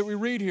scripture that we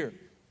read here.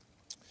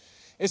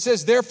 It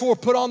says, therefore,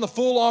 put on the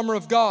full armor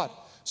of God,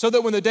 so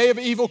that when the day of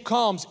evil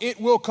comes, it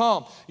will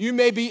come. You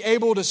may be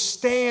able to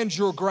stand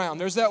your ground.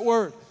 There's that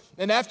word.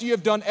 And after you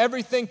have done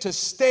everything to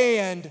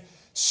stand,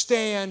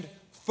 stand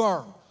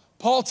firm.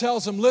 Paul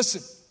tells them,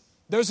 listen,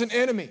 there's an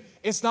enemy.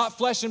 It's not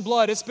flesh and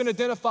blood. It's been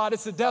identified.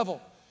 It's the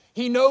devil.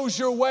 He knows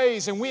your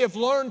ways, and we have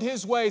learned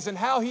his ways and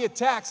how he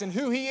attacks and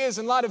who he is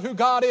in light of who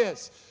God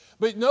is.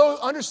 But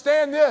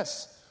understand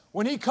this.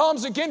 When he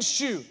comes against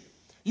you,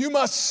 you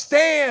must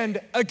stand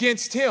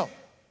against him.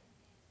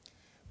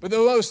 But the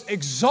most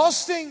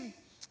exhausting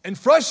and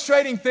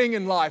frustrating thing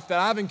in life that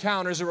I've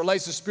encountered as it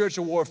relates to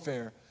spiritual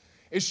warfare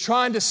is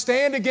trying to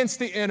stand against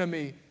the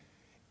enemy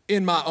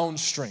in my own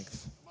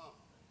strength.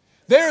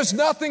 There is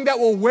nothing that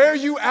will wear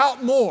you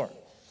out more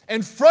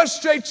and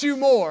frustrate you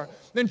more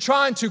than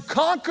trying to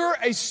conquer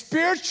a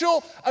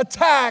spiritual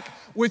attack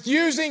with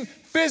using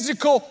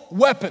physical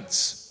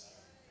weapons.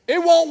 It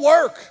won't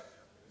work.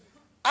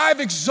 I've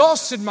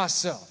exhausted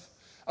myself.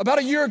 About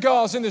a year ago,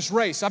 I was in this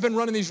race. I've been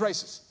running these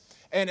races.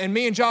 And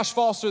me and Josh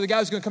Foster, the guy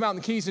who's going to come out in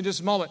the keys in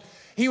just a moment,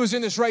 he was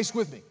in this race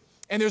with me.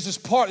 And there's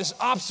this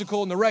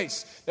obstacle in the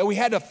race that we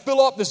had to fill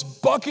up this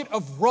bucket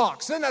of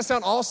rocks. Doesn't that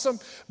sound awesome?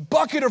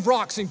 Bucket of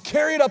rocks and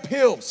carry it up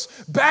hills,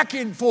 back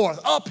and forth,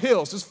 up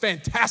hills. It's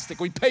fantastic.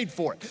 We paid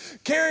for it.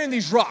 Carrying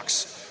these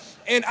rocks.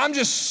 And I'm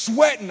just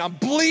sweating. I'm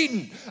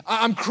bleeding.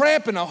 I'm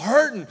cramping. I'm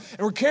hurting. And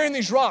we're carrying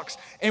these rocks.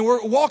 And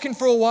we're walking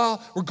for a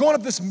while. We're going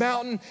up this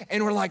mountain.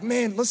 And we're like,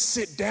 man, let's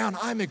sit down.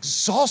 I'm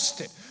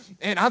exhausted.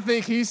 And I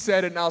think he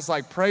said it, and I was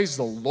like, praise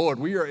the Lord.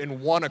 We are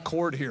in one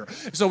accord here.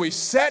 So we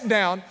sat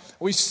down,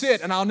 we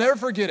sit, and I'll never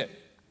forget it.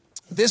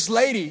 This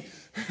lady,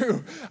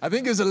 who I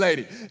think is a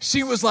lady,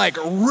 she was like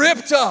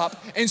ripped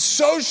up and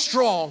so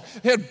strong,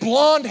 had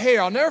blonde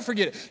hair. I'll never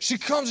forget it. She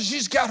comes and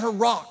she's got her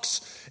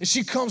rocks. And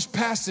she comes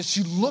past us.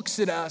 She looks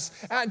at us.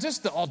 And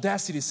just the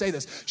audacity to say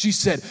this. She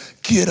said,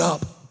 get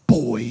up,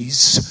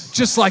 boys.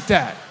 Just like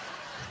that.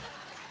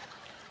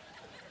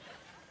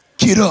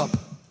 Get up,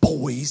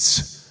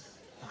 boys.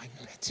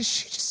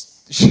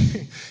 Is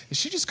Did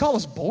she just call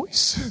us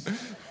boys?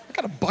 I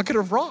got a bucket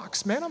of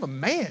rocks, man. I'm a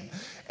man.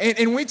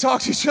 And we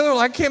talked to each other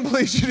like, I can't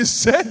believe she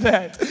just said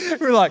that.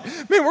 We're like,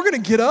 man, we're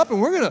going to get up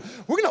and we're going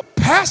to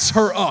pass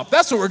her up.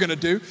 That's what we're going to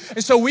do.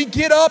 And so we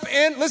get up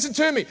and, listen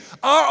to me,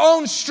 our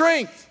own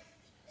strength.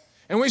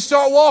 And we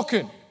start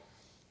walking.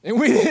 And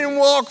we didn't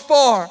walk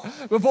far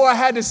before I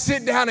had to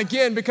sit down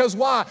again. Because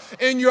why?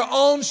 In your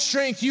own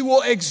strength, you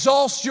will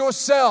exhaust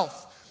yourself.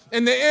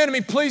 And the enemy,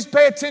 please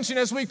pay attention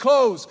as we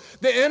close.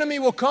 The enemy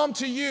will come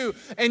to you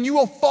and you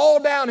will fall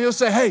down. He'll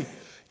say, hey,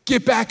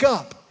 get back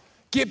up.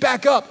 Get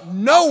back up,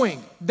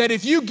 knowing that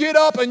if you get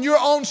up in your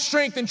own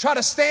strength and try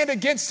to stand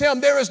against him,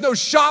 there is no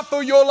shot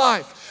for your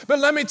life. But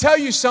let me tell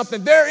you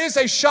something. There is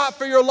a shot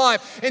for your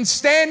life in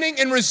standing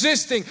and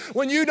resisting.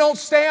 When you don't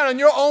stand on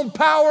your own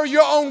power,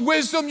 your own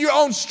wisdom, your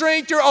own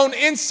strength, your own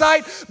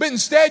insight, but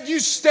instead you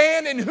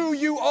stand in who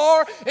you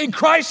are in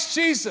Christ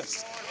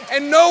Jesus.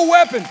 And no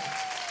weapon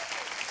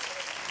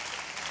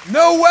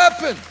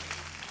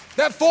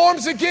that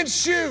forms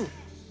against you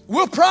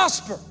will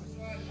prosper.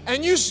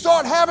 And you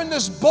start having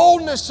this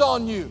boldness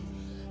on you.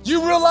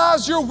 You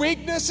realize your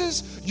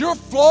weaknesses, your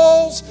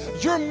flaws,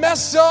 your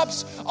mess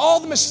ups, all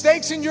the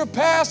mistakes in your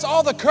past,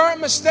 all the current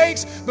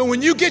mistakes. But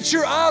when you get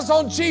your eyes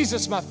on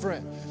Jesus, my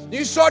friend,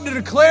 you start to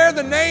declare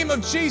the name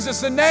of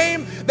Jesus, the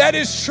name that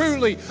is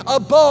truly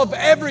above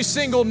every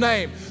single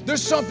name.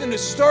 There's something that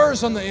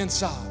stirs on the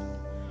inside.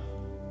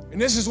 And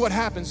this is what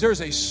happens.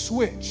 There's a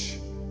switch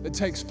that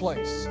takes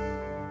place.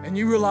 And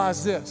you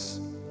realize this,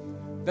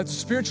 that the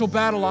spiritual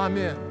battle I'm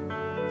in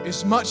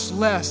is much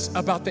less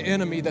about the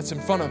enemy that's in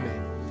front of me,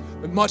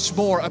 but much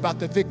more about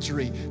the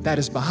victory that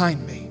is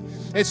behind me.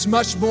 It's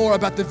much more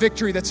about the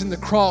victory that's in the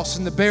cross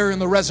and the burial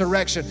and the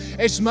resurrection.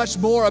 It's much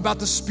more about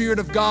the Spirit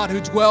of God who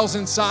dwells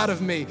inside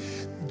of me.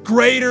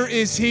 Greater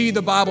is He,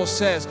 the Bible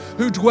says,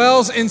 who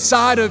dwells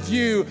inside of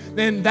you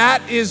than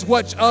that is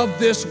what's of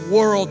this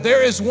world.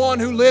 There is one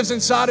who lives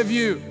inside of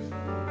you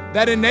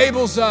that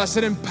enables us,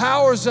 that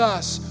empowers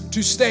us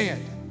to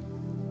stand.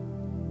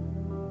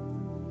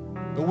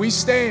 But we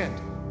stand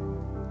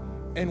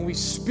and we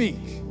speak.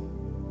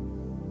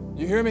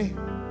 You hear me?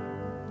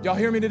 Y'all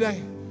hear me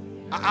today?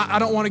 I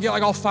don't want to get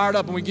like all fired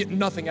up and we get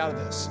nothing out of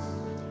this.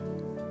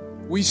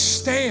 We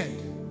stand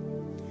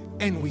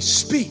and we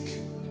speak.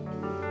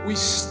 We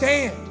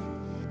stand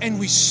and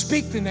we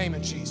speak the name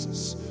of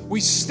Jesus.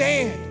 We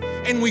stand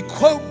and we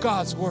quote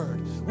God's word.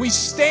 We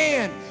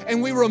stand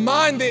and we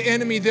remind the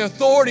enemy the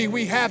authority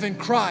we have in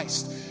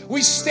Christ.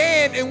 We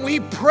stand and we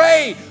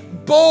pray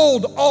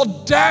bold,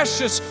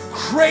 audacious,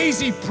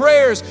 crazy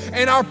prayers.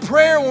 And our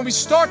prayer, when we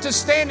start to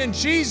stand in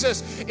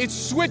Jesus, it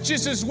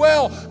switches as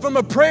well from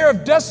a prayer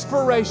of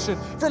desperation,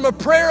 from a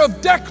prayer of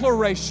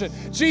declaration.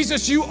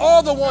 Jesus, you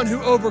are the one who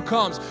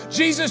overcomes.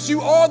 Jesus, you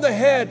are the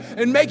head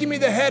and making me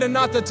the head and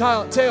not the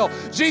tail.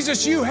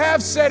 Jesus, you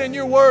have said in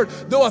your word,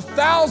 though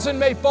 1,000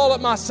 may fall at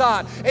my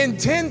side and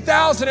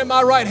 10,000 at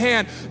my right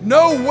hand,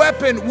 no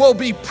weapon will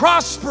be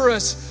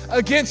prosperous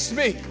against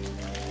me.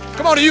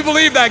 Come on, do you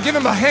believe that? Give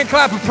him a hand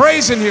clap of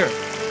praise in here.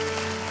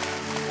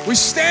 We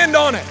stand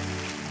on it.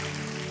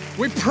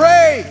 We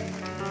pray.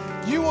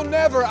 I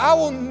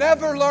will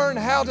never learn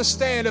how to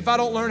stand if I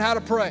don't learn how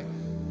to pray.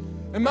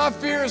 And my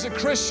fear is that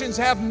Christians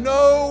have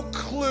no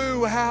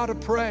clue how to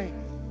pray.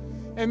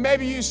 And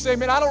maybe you say,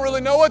 man, I don't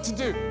really know what to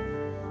do.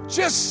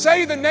 Just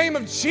say the name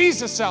of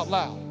Jesus out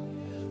loud.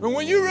 But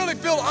when you really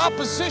feel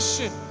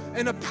opposition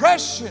and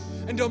oppression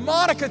and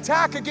demonic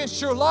attack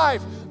against your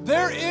life,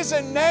 there is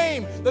a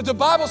name that the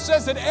Bible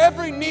says that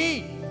every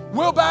knee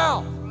will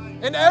bow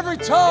and every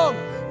tongue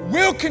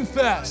will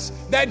confess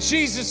that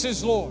Jesus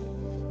is Lord.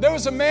 There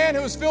was a man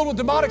who was filled with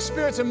demonic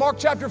spirits in Mark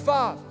chapter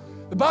 5.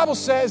 The Bible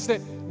says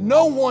that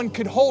no one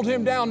could hold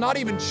him down, not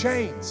even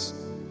chains.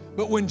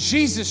 But when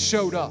Jesus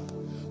showed up,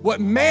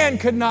 what man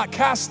could not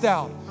cast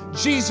out,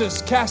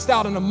 Jesus cast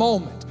out in a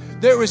moment.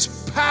 There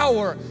is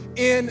power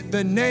in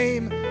the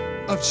name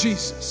of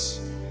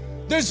Jesus.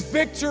 There's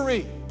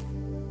victory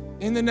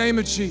in the name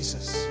of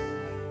Jesus.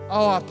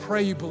 Oh, I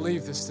pray you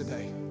believe this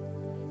today.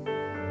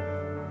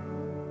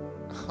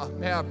 Oh,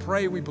 man, I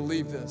pray we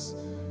believe this.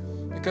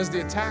 Because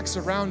the attacks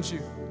around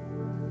you,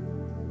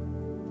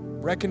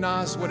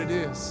 recognize what it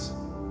is.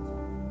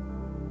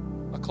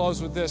 I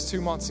closed with this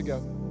 2 months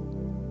ago.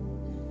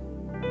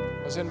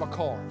 I was in my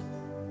car.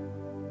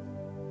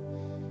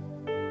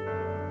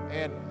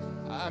 And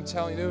I'm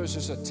telling you, there was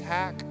just an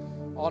attack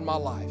on my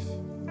life.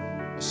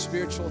 A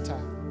spiritual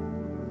attack.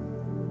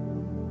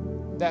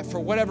 That for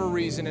whatever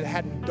reason, it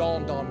hadn't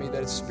dawned on me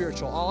that it's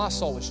spiritual. All I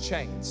saw was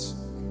chains.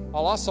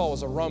 All I saw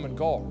was a Roman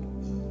guard.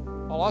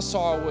 All I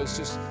saw was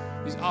just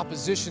these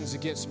oppositions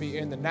against me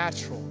in the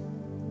natural.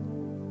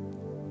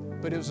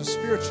 But it was a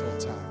spiritual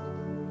attack.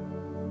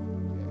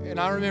 And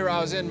I remember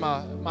I was in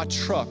my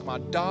truck, my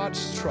Dodge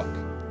truck.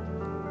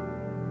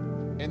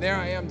 And there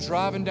I am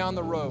driving down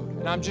the road.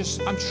 And I'm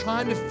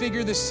trying to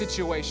figure this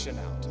situation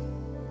out.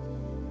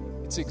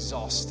 It's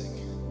exhausting.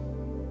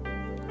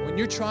 When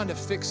you're trying to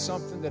fix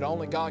something that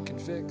only God can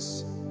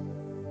fix,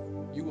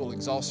 you will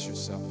exhaust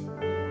yourself.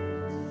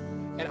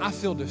 And I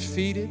feel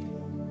defeated.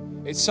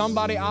 It's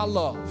somebody I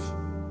love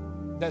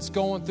that's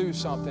going through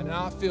something, and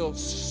I feel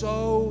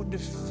so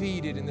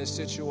defeated in this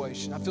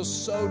situation. I feel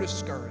so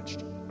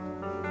discouraged.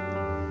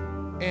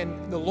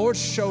 And the Lord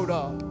showed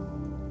up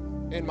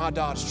in my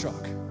Dodge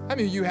truck. How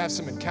many of you have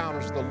some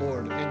encounters with the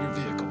Lord in your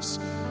vehicles?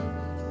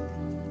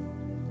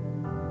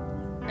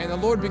 And the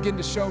Lord began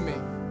to show me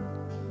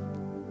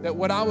that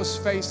what I was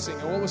facing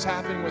and what was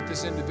happening with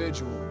this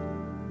individual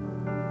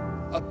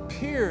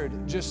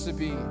appeared just to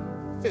be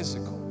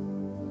physical,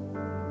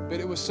 but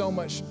it was so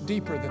much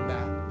deeper than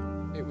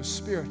that. It was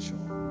spiritual.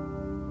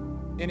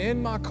 And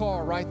in my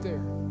car right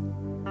there,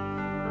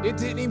 it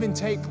didn't even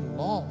take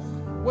long.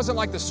 It wasn't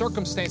like the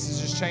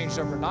circumstances just changed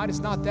overnight. It's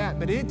not that,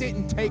 but it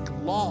didn't take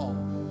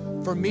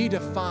long for me to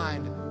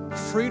find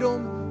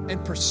freedom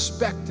and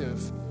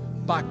perspective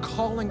by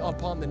calling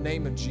upon the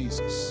name of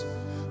Jesus,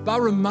 by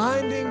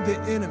reminding the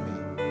enemy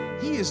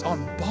he is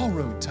on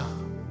borrowed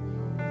time,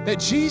 that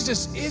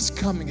Jesus is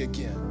coming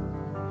again,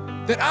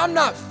 that I'm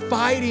not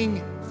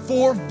fighting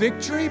for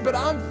victory, but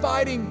I'm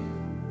fighting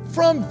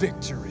from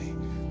victory,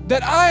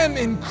 that I am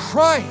in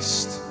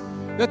Christ,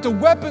 that the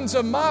weapons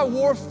of my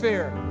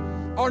warfare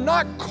are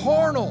not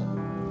carnal,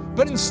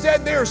 but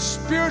instead they are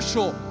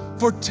spiritual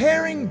for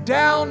tearing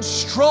down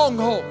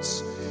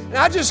strongholds. And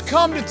I just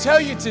come to tell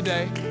you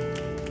today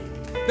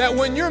that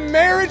when your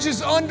marriage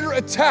is under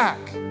attack,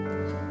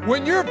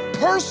 when your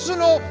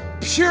personal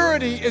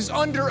purity is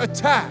under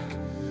attack,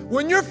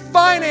 when your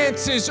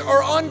finances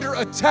are under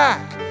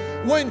attack,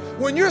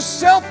 when your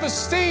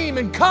self-esteem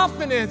and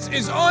confidence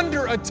is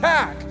under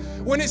attack,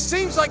 when it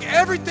seems like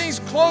everything's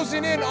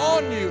closing in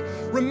on you,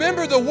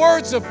 remember the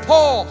words of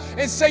Paul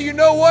and say, you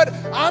know what?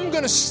 I'm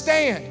going to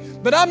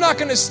stand, but I'm not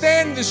going to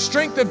stand in the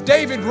strength of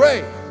David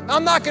Ray.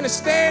 I'm not going to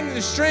stand in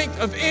the strength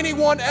of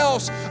anyone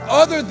else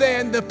other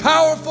than the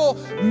powerful,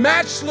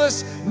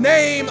 matchless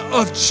name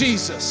of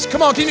Jesus.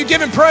 Come on, can you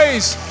give him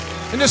praise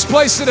in this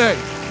place today?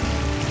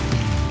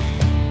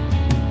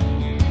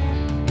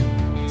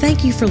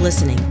 Thank you for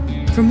listening.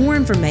 For more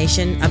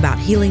information about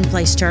Healing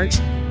Place Church,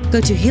 go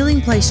to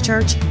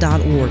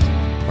healingplacechurch.org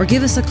or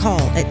give us a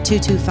call at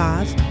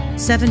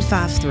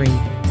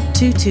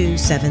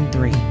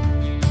 225-753-2273.